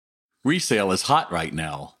Resale is hot right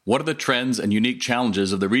now. What are the trends and unique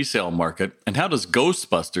challenges of the resale market, and how does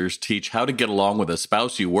Ghostbusters teach how to get along with a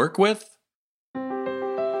spouse you work with?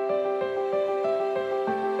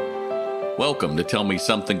 Welcome to Tell Me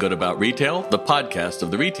Something Good About Retail, the podcast of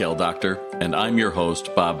The Retail Doctor, and I'm your host,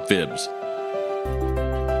 Bob Phibbs.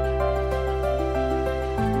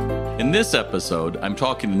 In this episode, I'm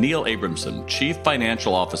talking to Neil Abramson, Chief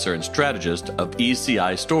Financial Officer and Strategist of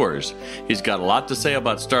ECI Stores. He's got a lot to say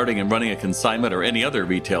about starting and running a consignment or any other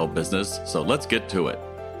retail business, so let's get to it.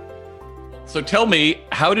 So tell me,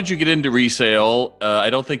 how did you get into resale? I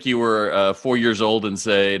don't think you were 4 years old and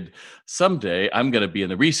said, someday I'm going to be in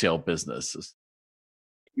the resale business.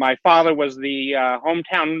 My father was the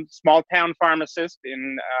small town pharmacist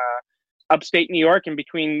in upstate New York, in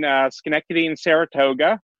between Schenectady and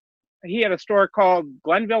Saratoga. He had a store called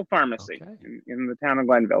Glenville Pharmacy in the town of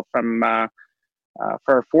Glenville for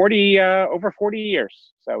over 40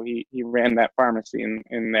 years. So he ran that pharmacy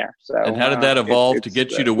in there. So, and how did that evolve to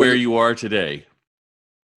get you to where you are today?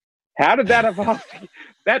 How did that evolve?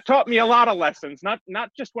 That taught me a lot of lessons, not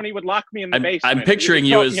just when he would lock me in the basement. I'm picturing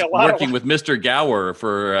you as working with Mr. Gower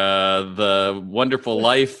for the Wonderful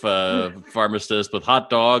Life pharmacist with hot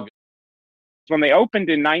dog. When they opened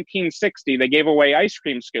in 1960, they gave away ice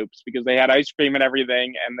cream scoops because they had ice cream and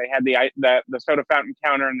everything, and they had the soda fountain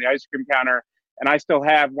counter and the ice cream counter. And I still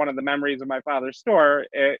have one of the memories of my father's store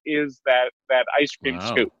is that ice cream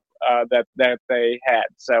scoop that they had.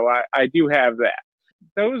 So I do have that.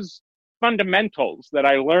 Those fundamentals that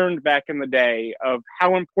I learned back in the day of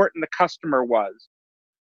how important the customer was,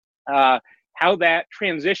 how that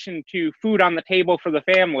transitioned to food on the table for the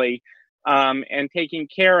family, and taking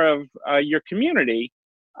care of your community,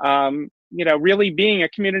 really being a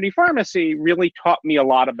community pharmacy really taught me a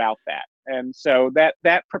lot about that. And so that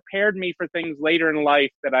prepared me for things later in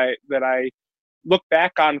life that I look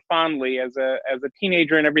back on fondly as a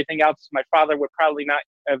teenager and everything else. My father would probably not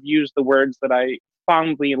have used the words that I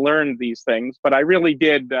fondly learned these things, but I really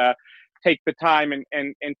did take the time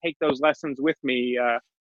and take those lessons with me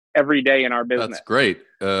every day in our business. That's great.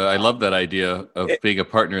 I love that idea of being a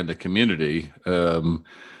partner in the community.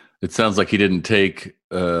 It sounds like he didn't take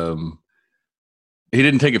it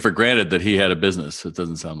for granted that he had a business. It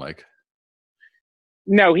doesn't sound like.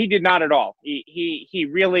 No, he did not at all. He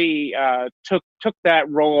really took that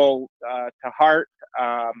role to heart.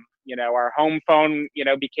 Our home phone,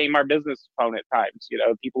 became our business phone at times.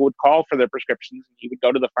 People would call for their prescriptions, and he would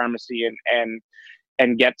go to the pharmacy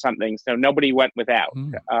and get something. So nobody went without.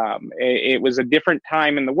 It was a different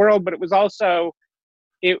time in the world, but it was also,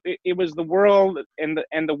 it was the world and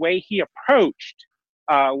the way he approached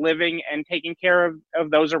living and taking care of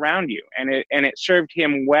those around you. And it served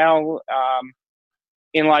him well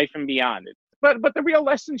in life and beyond it. But the real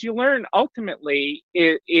lessons you learn ultimately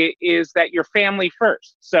is that you're family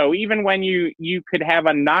first. So even when you could have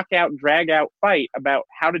a knockout, drag out fight about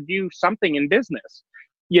how to do something in business,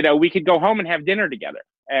 we could go home and have dinner together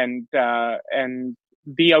and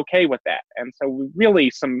be okay with that. And so really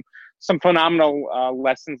some phenomenal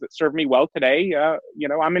lessons that serve me well today.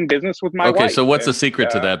 I'm in business with my wife. Okay, so what's the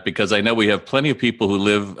secret to that? Because I know we have plenty of people who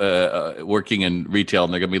live working in retail,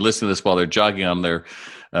 and they're going to be listening to this while they're jogging on their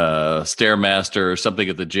Stairmaster or something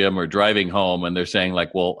at the gym or driving home, and they're saying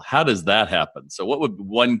like, well, how does that happen? So what would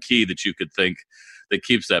one key that you could think that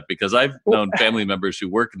keeps that? Because I've known family members who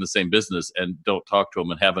work in the same business and don't talk to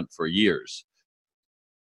them and haven't for years.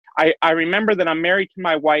 I remember that I'm married to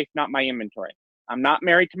my wife, not my inventory. I'm not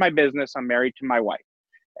married to my business. I'm married to my wife,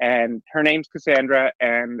 and her name's Cassandra,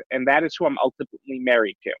 and that is who I'm ultimately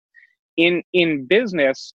married to. In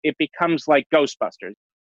business, it becomes like Ghostbusters.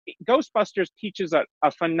 Ghostbusters teaches a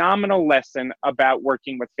phenomenal lesson about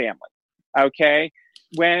working with family. Okay,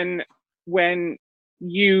 when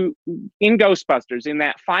you in Ghostbusters, in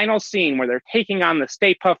that final scene where they're taking on the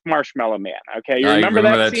Stay Puft Marshmallow Man. Okay, you remember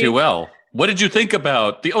that scene? Too well. What did you think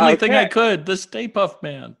about the only thing I could, the Stay Puft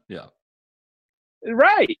Man? Yeah.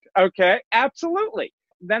 Right. Okay. Absolutely.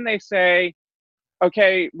 Then they say,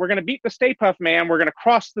 okay, we're going to beat the Stay Puft Man. We're going to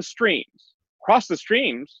cross the streams. Cross the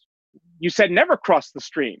streams? You said never cross the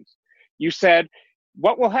streams. You said,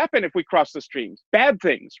 what will happen if we cross the streams? Bad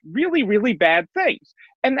things. Really, really bad things.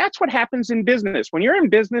 And that's what happens in business. When you're in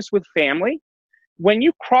business with family, when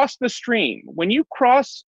you cross the stream, when you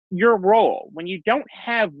cross your role, when you don't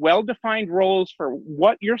have well-defined roles for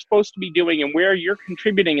what you're supposed to be doing and where you're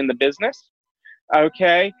contributing in the business,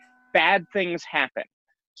 okay, bad things happen.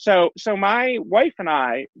 So my wife and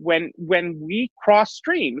I, when we cross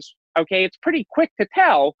streams, okay, it's pretty quick to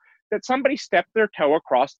tell that somebody stepped their toe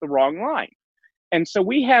across the wrong line. And so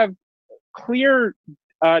we have clear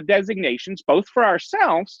designations, both for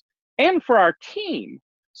ourselves and for our team,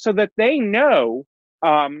 so that they know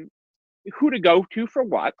who to go to for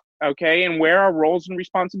what, okay, and where our roles and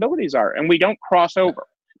responsibilities are, and we don't cross over,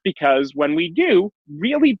 because when we do,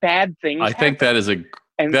 really bad things I think happen.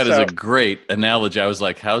 that is a great analogy. I was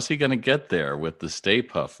like, how's he going to get there with the Stay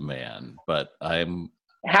Puft Man? But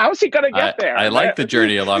how's he going to get there? I like the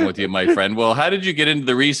journey along with you, my friend. Well, how did you get into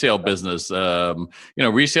the resale business?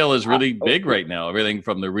 Resale is really big right now. Everything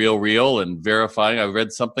from the Real and verifying. I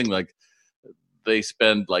read something like they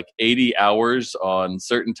spend like 80 hours on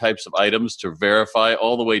certain types of items to verify,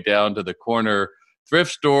 all the way down to the corner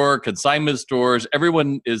thrift store, consignment stores.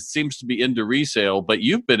 Everyone seems to be into resale, but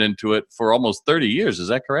you've been into it for almost 30 years. Is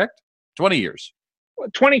that correct? 20 years.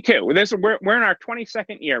 22. We're in our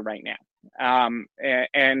 22nd year right now. And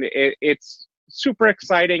it's super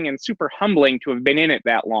exciting and super humbling to have been in it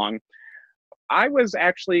that long. I was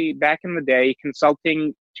actually, back in the day,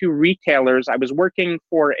 consulting to retailers. I was working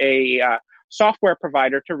for a software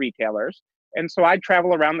provider to retailers. And so I'd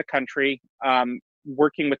travel around the country,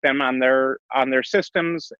 working with them on their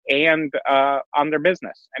systems and on their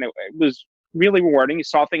business. And it was really rewarding. You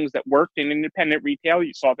saw things that worked in independent retail.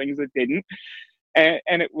 You saw things that didn't.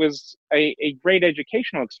 And it was a great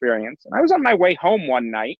educational experience. And I was on my way home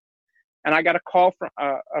one night, and I got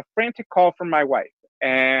a frantic call from my wife.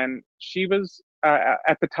 And she was,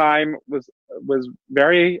 at the time, was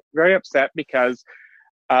very, very upset because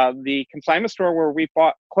the consignment store where we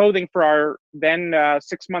bought clothing for our then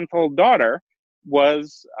 6-month-old daughter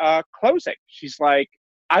was closing. She's like,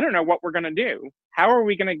 I don't know what we're going to do. How are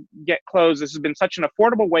we going to get clothes? This has been such an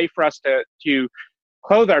affordable way for us to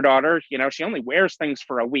clothe our daughter. She only wears things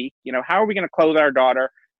for a week. How are we going to clothe our daughter?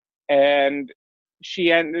 And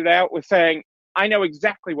she ended out with saying, I know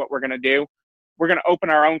exactly what we're going to do. We're going to open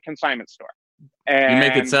our own consignment store. And you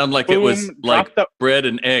make it sound like, boom, it was like bread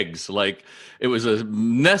and eggs, like it was a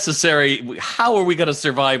necessary. How are we going to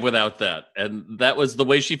survive without that? And that was the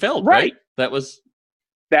way she felt, right? That is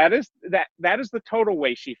the total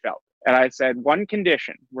way she felt. And I said, one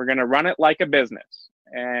condition: we're going to run it like a business.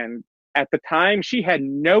 And at the time, she had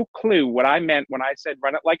no clue what I meant when I said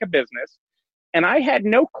run it like a business. And I had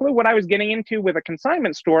no clue what I was getting into with a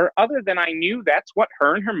consignment store, other than I knew that's what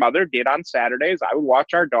her and her mother did on Saturdays. I would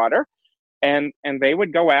watch our daughter, and they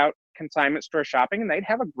would go out consignment store shopping, and they'd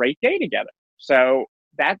have a great day together. So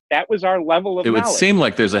that was our level of knowledge. It would seem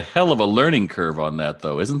like there's a hell of a learning curve on that,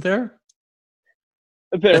 though, isn't there?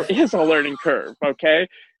 There is a learning curve, okay?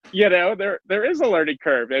 There is a learning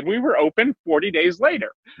curve, and we were open 40 days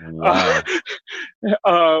later. Wow.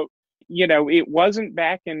 It wasn't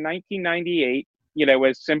back in 1998,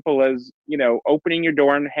 as simple as, opening your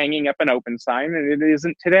door and hanging up an open sign, and it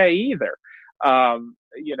isn't today either.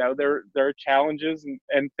 There are challenges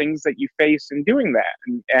and things that you face in doing that.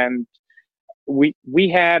 And we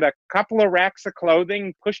had a couple of racks of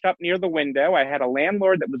clothing pushed up near the window. I had a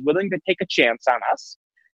landlord that was willing to take a chance on us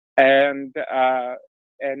and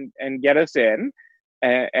get us in.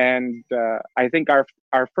 And I think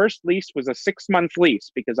our first lease was a 6-month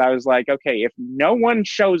lease, because I was like, okay, if no one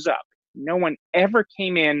shows up, no one ever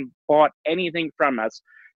came in, bought anything from us,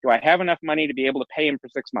 do I have enough money to be able to pay him for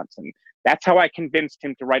 6 months? And that's how I convinced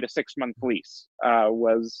him to write a 6-month lease.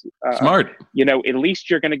 Was smart. At least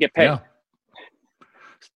you're going to get paid.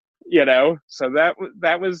 Yeah. So that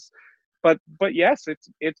was. But yes,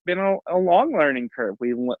 it's been a long learning curve.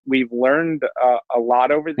 We've learned a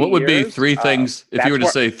lot over the years. What would be 3 things, if you were to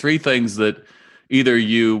say 3 things that either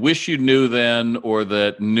you wish you knew then, or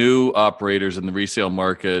that new operators in the resale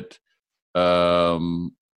market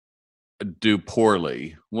do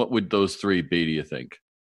poorly? What would those 3 be, do you think?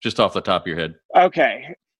 Just off the top of your head.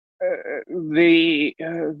 Okay. The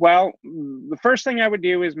first thing I would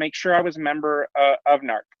do is make sure I was a member of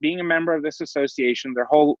NARC. Being a member of this association,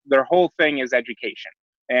 their whole thing is education,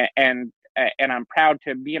 and I'm proud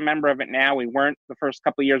to be a member of it now. We weren't the first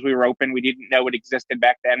couple of years we were open. We didn't know it existed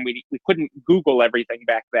back then. We couldn't Google everything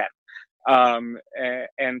back then,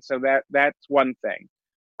 and so that's one thing.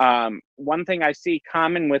 One thing I see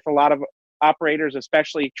common with a lot of operators,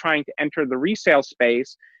 especially trying to enter the resale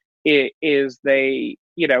space, is they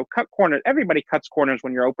cut corners. Everybody cuts corners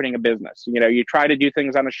when you're opening a business. You try to do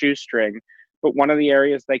things on a shoestring, but one of the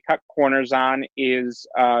areas they cut corners on is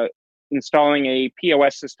installing a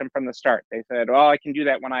POS system from the start. They said, well, I can do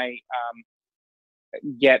that when I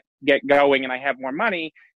get going and I have more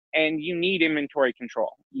money. And you need inventory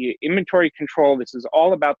control. Inventory control, this is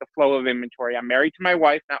all about the flow of inventory. I'm married to my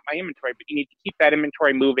wife, not my inventory, but you need to keep that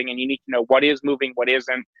inventory moving, and you need to know what is moving, what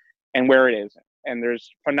isn't, and where it isn't. And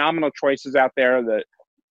there's phenomenal choices out there.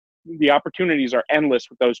 The opportunities are endless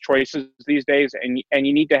with those choices these days, and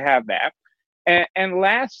you need to have that. And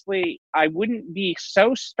lastly, I wouldn't be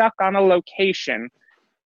so stuck on a location.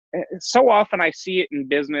 So often I see it in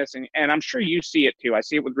business, and I'm sure you see it too. I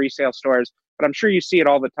see it with resale stores, but I'm sure you see it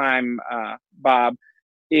all the time, Bob,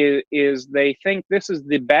 is they think this is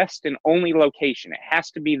the best and only location. It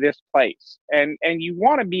has to be this place. And you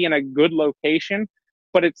want to be in a good location,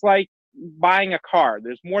 but it's like buying a car.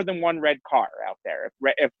 There's more than one red car out there.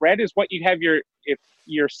 If red is what you have if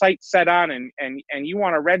your sights set on, and you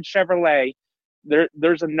want a red Chevrolet,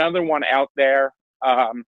 there's another one out there.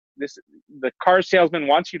 The car salesman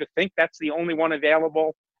wants you to think that's the only one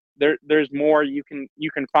available. There's more. You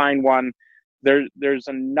can find one. There's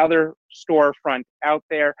another storefront out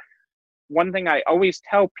there. One thing I always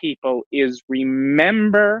tell people is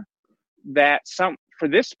remember that for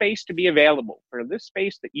this space to be available, for this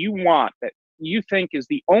space that you want, that you think is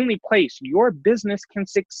the only place your business can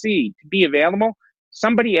succeed to be available,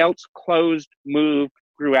 somebody else closed, moved,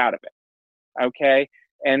 grew out of it. Okay?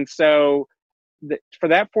 And so for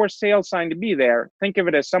that for sale sign to be there, think of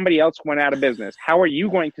it as somebody else went out of business. How are you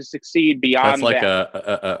going to succeed beyond That's like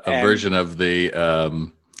that? a version of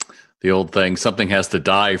the old thing, something has to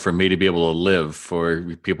die for me to be able to live, for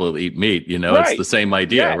people to eat meat. Right. It's the same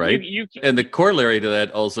idea, Yeah, right? And the corollary to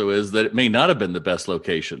that also is that it may not have been the best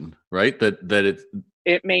location, right?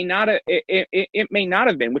 It may not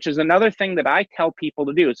have been, which is another thing that I tell people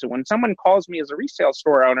to do. So when someone calls me as a resale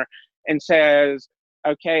store owner and says,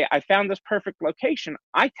 okay, I found this perfect location,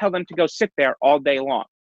 I tell them to go sit there all day long.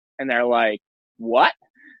 And they're like, what?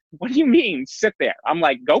 What do you mean sit there? I'm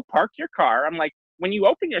like, go park your car. I'm like, when you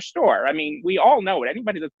open your store, I mean, we all know it.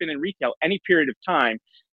 Anybody that's been in retail any period of time,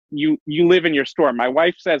 you live in your store. My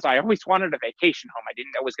wife says, I always wanted a vacation home. I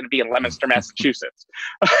didn't know it was going to be in Leominster, Massachusetts.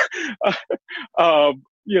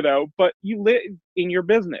 But you live in your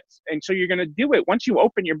business. And so you're going to do it. Once you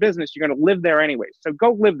open your business, you're going to live there anyway. So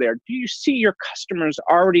go live there. Do you see your customers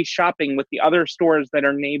already shopping with the other stores that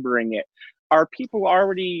are neighboring it? Are people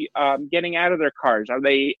already getting out of their cars? Are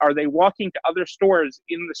they walking to other stores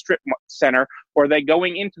in the strip center, or are they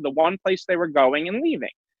going into the one place they were going and leaving?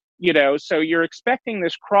 So you're expecting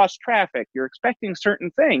this cross traffic. You're expecting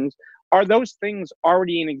certain things. Are those things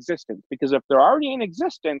already in existence? Because if they're already in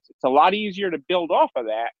existence, it's a lot easier to build off of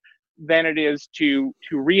that than it is to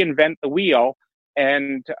reinvent the wheel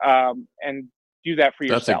and do that for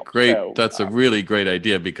yourself. That's a really great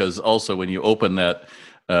idea, because also when you open that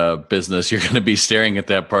business, you're going to be staring at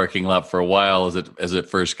that parking lot for a while as it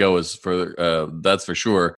first goes. That's for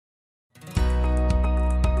sure.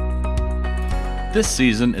 This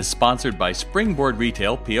season is sponsored by Springboard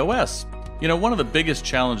Retail POS. One of the biggest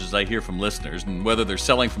challenges I hear from listeners, and whether they're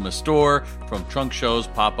selling from a store, from trunk shows,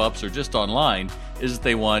 pop-ups, or just online, is that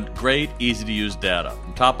they want great, easy-to-use data.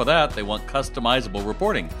 On top of that, they want customizable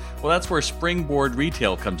reporting. Well, that's where Springboard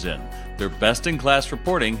Retail comes in. Their best-in-class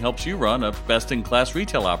reporting helps you run a best-in-class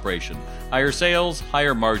retail operation. Higher sales,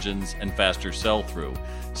 higher margins, and faster sell-through.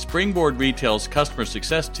 Springboard Retail's customer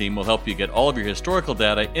success team will help you get all of your historical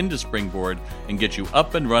data into Springboard and get you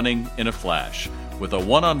up and running in a flash, with a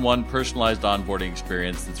one-on-one personalized onboarding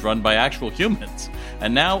experience that's run by actual humans.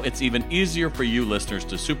 And now it's even easier for you listeners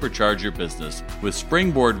to supercharge your business with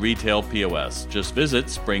Springboard Retail POS. Just visit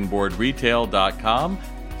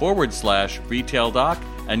springboardretail.com/retaildoc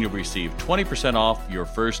and you'll receive 20% off your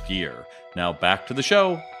first year. Now back to the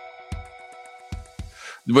show.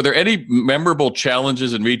 Were there any memorable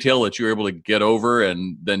challenges in retail that you were able to get over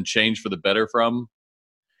and then change for the better from?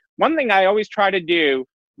 One thing I always try to do,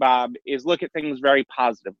 Bob, is look at things very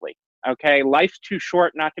positively. Okay, life's too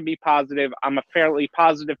short not to be positive. I'm a fairly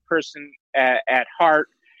positive person at heart,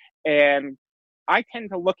 and I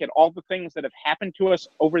tend to look at all the things that have happened to us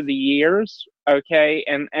over the years. Okay,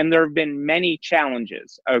 and there have been many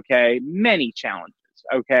challenges. Okay, many challenges.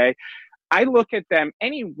 Okay, I look at them.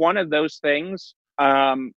 Any one of those things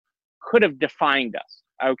could have defined us.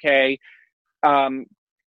 Okay. And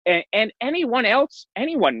anyone,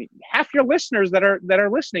 half your listeners that are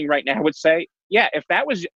listening right now would say, yeah, if that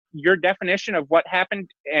was your definition of what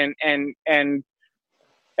happened and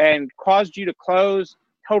caused you to close,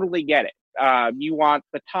 totally get it. You want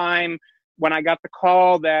the time when I got the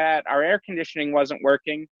call that our air conditioning wasn't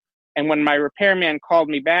working, and when my repairman called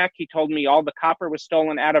me back, he told me all the copper was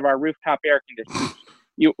stolen out of our rooftop air conditioners.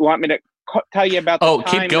 You want me to tell you about the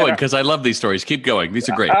time? Keep going, because I love these stories. Keep going. These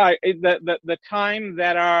are great. The time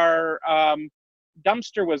that our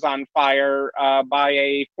dumpster was on fire by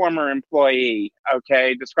a former employee,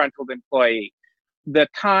 disgruntled employee. The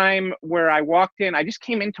time where I walked in, I just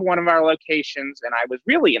came into one of our locations and I was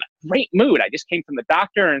really in a great mood. I just came from the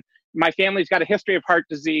doctor, and my family's got a history of heart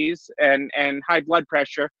disease and high blood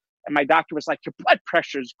pressure. And my doctor was like, your blood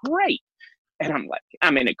pressure's great. And I'm like,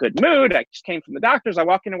 I'm in a good mood. I just came from the doctor's. I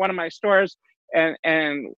walk into one of my stores, and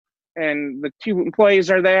the two employees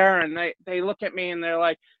are there, and they look at me and they're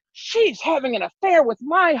like, she's having an affair with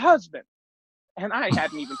my husband. And I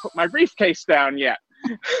hadn't even put my briefcase down yet.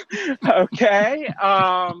 Okay.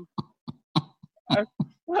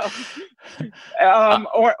 Well,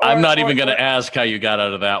 I'm not even going to ask how you got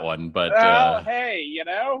out of that one, but hey,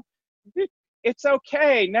 it's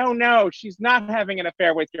okay. No, she's not having an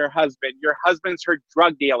affair with your husband. Your husband's her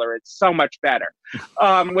drug dealer. It's so much better.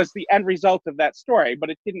 Was the end result of that story, but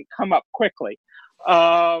it didn't come up quickly.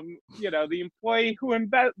 The employee who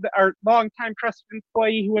our longtime trusted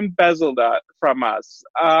employee who embezzled from us.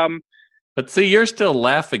 But see, you're still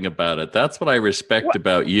laughing about it. That's what I respect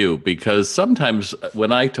about you, because sometimes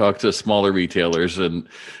when I talk to smaller retailers and,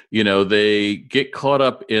 they get caught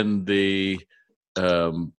up in the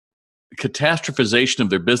catastrophization of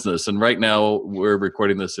their business. And right now we're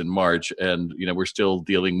recording this in March, and, we're still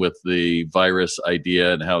dealing with the virus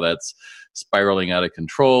idea and how that's spiraling out of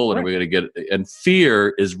control. And are we going to and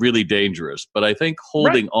fear is really dangerous. But I think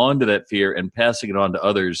holding on to that fear and passing it on to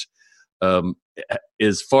others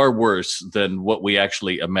is far worse than what we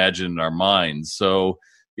actually imagine in our minds. So,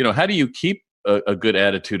 how do you keep a good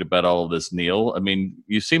attitude about all of this, Neil? I mean,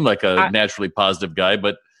 you seem like a naturally positive guy,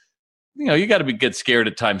 but you got to get scared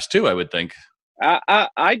at times too, I would think.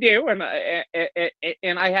 I do, and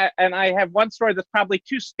I have one story that's probably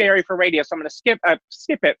too scary for radio, so I'm going to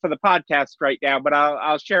skip it for the podcast right now. But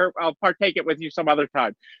I'll partake it with you some other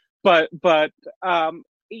time. But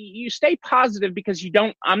you stay positive because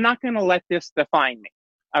I'm not going to let this define me.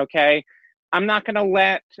 Okay. I'm not going to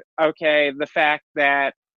let, the fact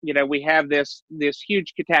that, we have this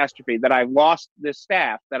huge catastrophe, that I've lost this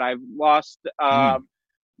staff, that I've lost,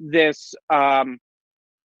 this, the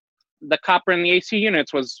copper in the AC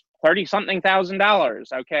units was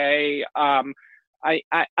 $30,000. Okay. I'm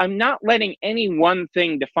not letting any one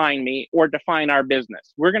thing define me or define our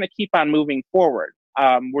business. We're going to keep on moving forward.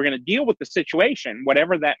 We're going to deal with the situation,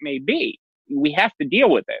 whatever that may be. We have to deal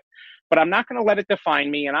with it, but I'm not going to let it define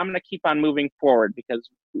me, and I'm going to keep on moving forward because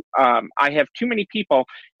I have too many people.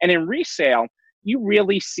 And in resale, you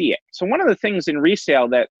really see it. So one of the things in resale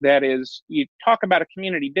that is, you talk about a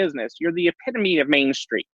community business, you're the epitome of Main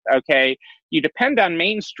Street. Okay. You depend on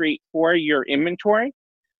Main Street for your inventory.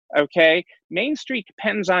 Okay. Main Street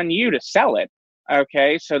depends on you to sell it.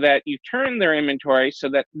 Okay, so that you turn their inventory so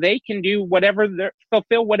that they can do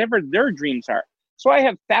fulfill whatever their dreams are. So I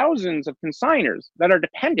have thousands of consigners that are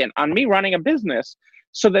dependent on me running a business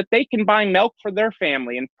so that they can buy milk for their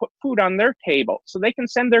family and put food on their table, so they can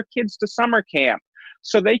send their kids to summer camp,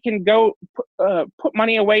 so they can go put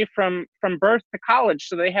money away from birth to college,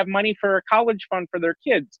 so they have money for a college fund for their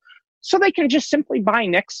kids, so they can just simply buy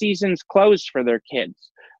next season's clothes for their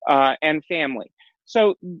kids and family.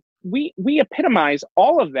 So we epitomize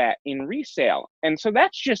all of that in resale. And so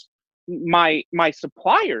that's just my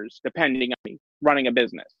suppliers depending on me running a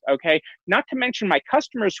business. Okay. Not to mention my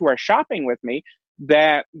customers who are shopping with me,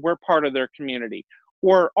 that we're part of their community,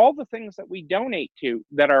 or all the things that we donate to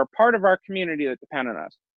that are part of our community that depend on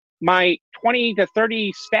us. My 20 to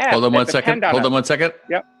 30 staff. Hold on one second.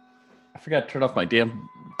 Yep. I forgot to turn off my damn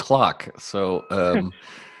clock. So No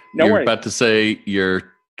you're worries. about to say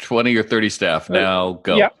your 20 or 30 staff. Now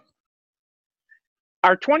go. Yep.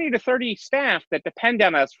 Our 20 to 30 staff that depend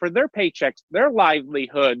on us for their paychecks, their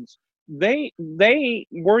livelihoods, they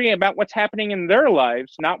worry about what's happening in their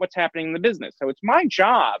lives, not what's happening in the business. So it's my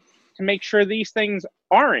job to make sure these things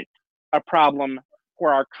aren't a problem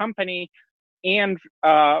for our company and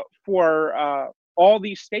for all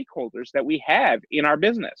these stakeholders that we have in our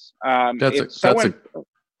business. That's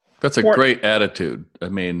a great attitude. I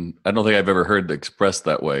mean, I don't think I've ever heard it expressed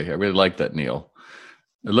that way. I really like that, Neil.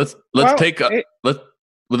 Let's take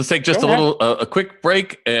just a quick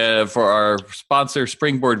break for our sponsor,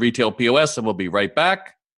 Springboard Retail POS, and we'll be right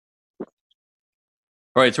back. All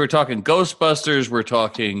right, so we're talking Ghostbusters, we're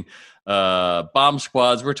talking bomb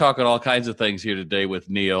squads, we're talking all kinds of things here today with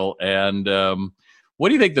Neil. And what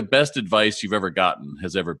do you think the best advice you've ever gotten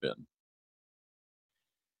has ever been?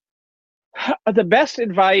 The best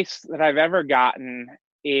advice that I've ever gotten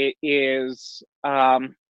is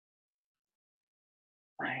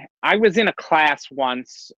I was in a class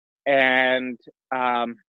once, and I'll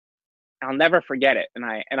never forget it, and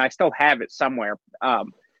I still have it somewhere.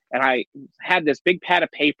 And I had this big pad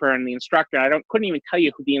of paper, and the instructor, couldn't even tell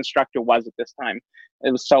you who the instructor was at this time.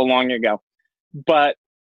 It was so long ago. But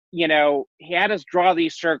he had us draw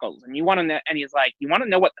these circles, and you want to know, and he's like, you want to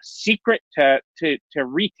know what the secret to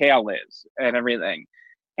retail is and everything.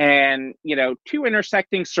 And, two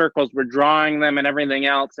intersecting circles, we're drawing them and everything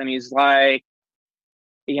else. And he's like,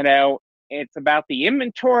 It's about the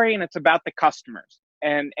inventory and it's about the customers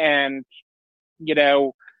and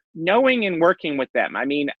knowing and working with them. I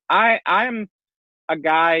mean, I'm a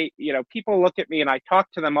guy, people look at me and I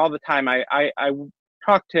talk to them all the time. I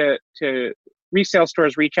talk to resale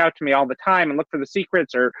stores, reach out to me all the time and look for the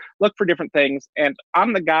secrets or look for different things. And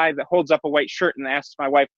I'm the guy that holds up a white shirt and asks my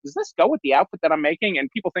wife, does this go with the outfit that I'm making? And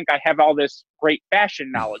people think I have all this great fashion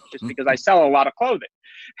knowledge just because I sell a lot of clothing.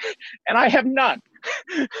 And I have none.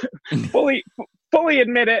 Fully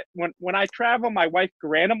admit it. When I travel, my wife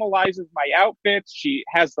granimalizes my outfits. She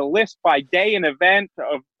has the list by day and event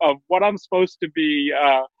of what I'm supposed to be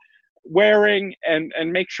wearing and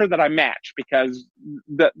make sure that I match, because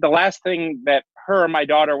the last thing that her or my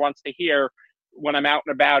daughter wants to hear when I'm out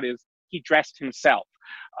and about is he dressed himself.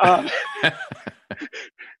 But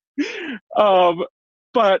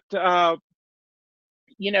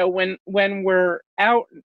when we're out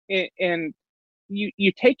and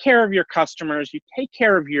you take care of your customers, you take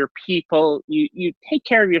care of your people, you take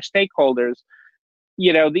care of your stakeholders,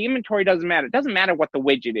 the inventory doesn't matter. It doesn't matter what the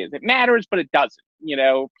widget is. It matters, but it doesn't.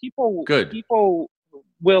 People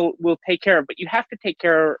will take care of, but you have to take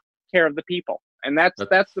care of the people. And that's the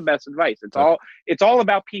best advice. It's all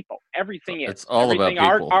about people. Everything is. It's all about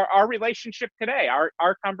people. Our relationship today,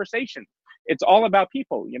 our conversation, it's all about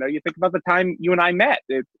people. You think about the time you and I met.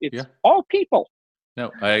 It's all people. No,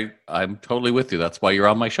 I'm totally with you. That's why you're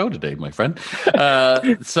on my show today, my friend.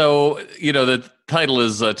 So, the title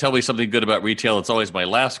is Tell Me Something Good About Retail. It's always my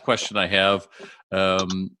last question I have.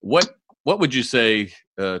 What would you say,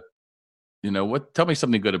 tell me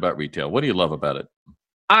something good about retail. What do you love about it?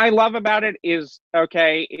 I love about it is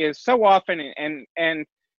so often, and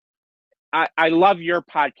I love your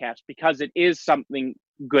podcast because it is something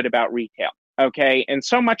good about retail. Okay. And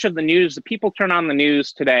so much of the news, the people turn on the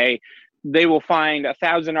news today, they will find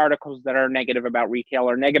 1,000 articles that are negative about retail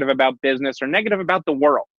or negative about business or negative about the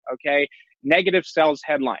world. Okay. Negative sells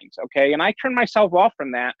headlines. Okay. And I turn myself off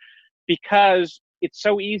from that because it's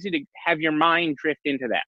so easy to have your mind drift into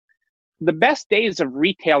that. The best days of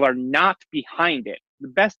retail are not behind it. The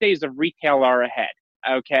best days of retail are ahead.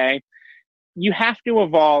 Okay. You have to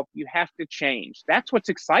evolve. You have to change. That's what's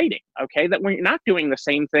exciting. Okay. That we're not doing the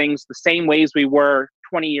same things the same ways we were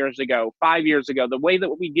 20 years ago, 5 years ago, the way that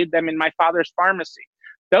we did them in my father's pharmacy.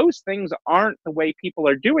 Those things aren't the way people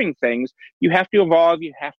are doing things. You have to evolve.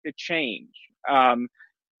 You have to change.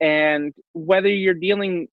 And whether you're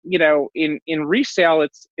dealing, in resale,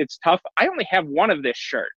 it's tough. I only have one of this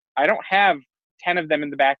shirt. I don't have 10 of them in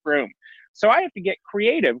the back room. So I have to get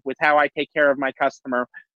creative with how I take care of my customer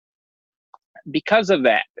because of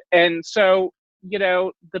that. And so,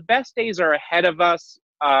 the best days are ahead of us.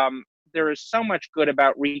 There is so much good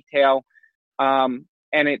about retail, and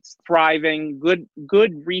it's thriving. Good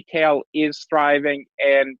retail is thriving,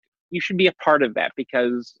 and you should be a part of that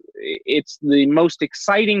because it's the most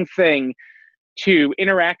exciting thing to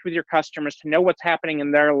interact with your customers, to know what's happening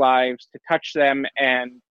in their lives, to touch them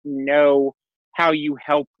and know how you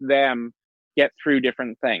help them get through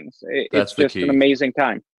different things. It's just an amazing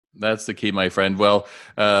time. That's the key, my friend. Well,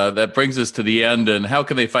 that brings us to the end. And how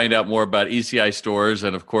can they find out more about ECI Stores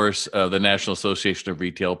and, of course, the National Association of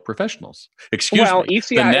Retail Professionals? Excuse me. ECI,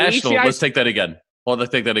 the National. ECI, let's take that again.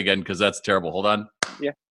 Let's take that again because that's terrible. Hold on.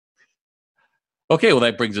 Yeah. Okay. Well,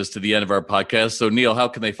 that brings us to the end of our podcast. So, Neil, how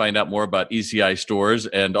can they find out more about ECI Stores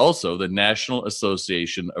and also the National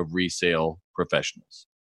Association of Resale Professionals?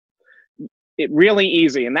 Really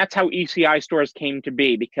easy. And that's how ECI Stores came to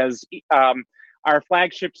be because our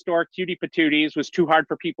flagship store, Cutie Patooties, was too hard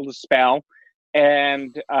for people to spell.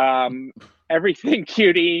 And everything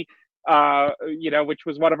Cutie, which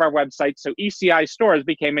was one of our websites. So ECI Stores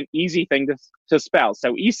became an easy thing to spell.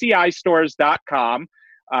 So ECIstores.com,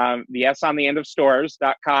 the S on the end of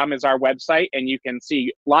stores.com is our website. And you can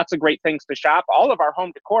see lots of great things to shop. All of our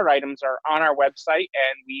home decor items are on our website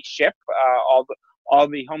and we ship all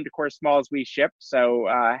the home decor smalls we ship. So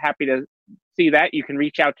happy to see that. You can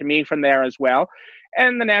reach out to me from there as well.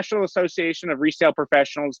 And the National Association of Resale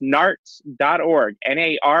Professionals, NARTS.org,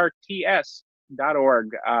 NARTS.org,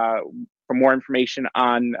 for more information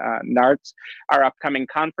on NARTS. Our upcoming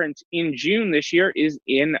conference in June this year is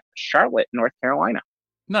in Charlotte, North Carolina.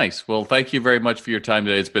 Nice. Well, thank you very much for your time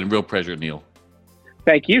today. It's been a real pleasure, Neil.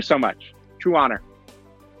 Thank you so much. True honor.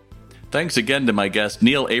 Thanks again to my guest,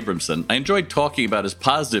 Neil Abramson. I enjoyed talking about his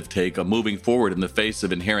positive take on moving forward in the face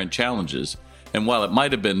of inherent challenges. And while it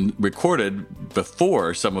might have been recorded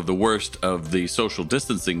before some of the worst of the social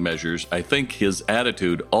distancing measures, I think his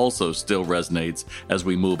attitude also still resonates as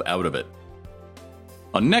we move out of it.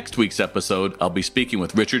 On next week's episode, I'll be speaking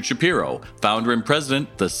with Richard Shapiro, founder and president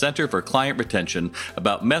of the Center for Client Retention,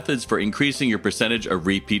 about methods for increasing your percentage of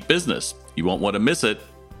repeat business. You won't want to miss it.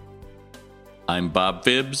 I'm Bob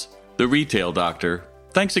Phibbs, the Retail Doctor.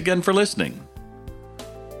 Thanks again for listening.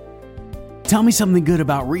 Tell Me Something Good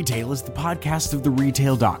About Retail is the podcast of the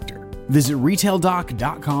Retail Doctor. Visit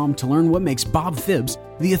retaildoc.com to learn what makes Bob Phibbs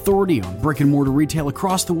the authority on brick and mortar retail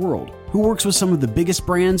across the world, who works with some of the biggest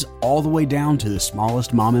brands all the way down to the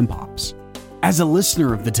smallest mom and pops. As a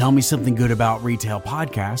listener of the Tell Me Something Good About Retail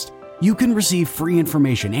podcast, you can receive free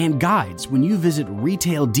information and guides when you visit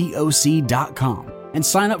retaildoc.com and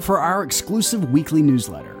sign up for our exclusive weekly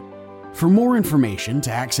newsletter. For more information,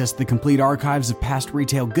 to access the complete archives of past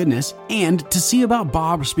retail goodness, and to see about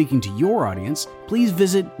Bob speaking to your audience, please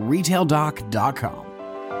visit retaildoc.com.